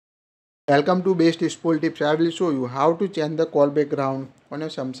Welcome to BestusefulTips. I will show you how to change the call background on your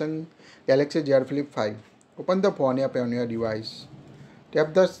Samsung Galaxy Z Flip 5. Open the phone app on your device.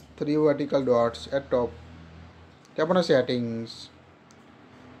 Tap the three vertical dots at top. Tap on the settings.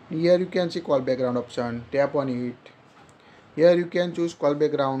 Here you can see call background option. Tap on it. Here you can choose call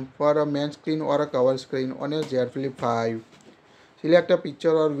background for a main screen or a cover screen on your Z Flip 5. Select a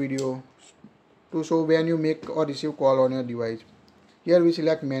picture or video to show when you make or receive call on your device. Here we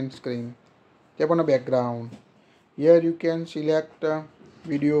select main screen. Tap on the background. Here you can select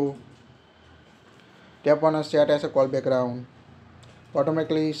video. Tap on a set as a call background.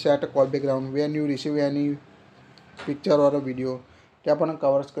 Automatically set a call background when you receive any picture or a video. Tap on a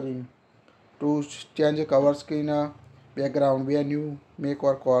cover screen to change a cover screen background when you make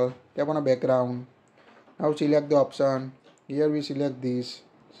or call. Tap on a background. Now select the option. Here we select this.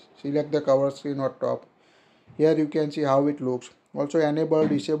 Select the cover screen or top. Here you can see how it looks. Also enable,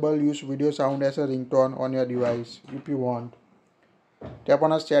 disable, use video sound as a ringtone on your device if you want. Tap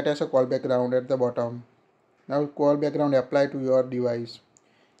on a set as a call background at the bottom. Now call background apply to your device.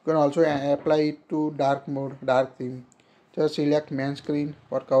 You can also apply it to dark mode, dark theme. Just select main screen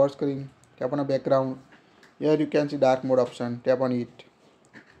or cover screen. Tap on a background. Here you can see dark mode option. Tap on it.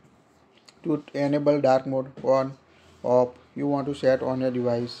 To enable dark mode on, off, you want to set on your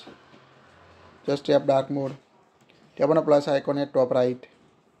device. Just tap dark mode. Tap on a plus icon at top right.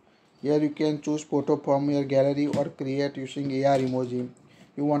 Here you can choose photo from your gallery or create using AR emoji.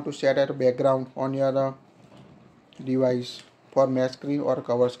 You want to set a background on your device for main screen or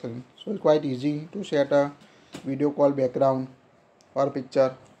cover screen. So it's quite easy to set a video call background or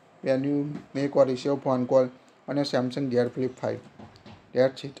picture when you make or receive phone call on your Samsung Z Flip 5.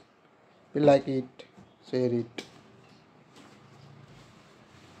 That's it. If you like it, share it.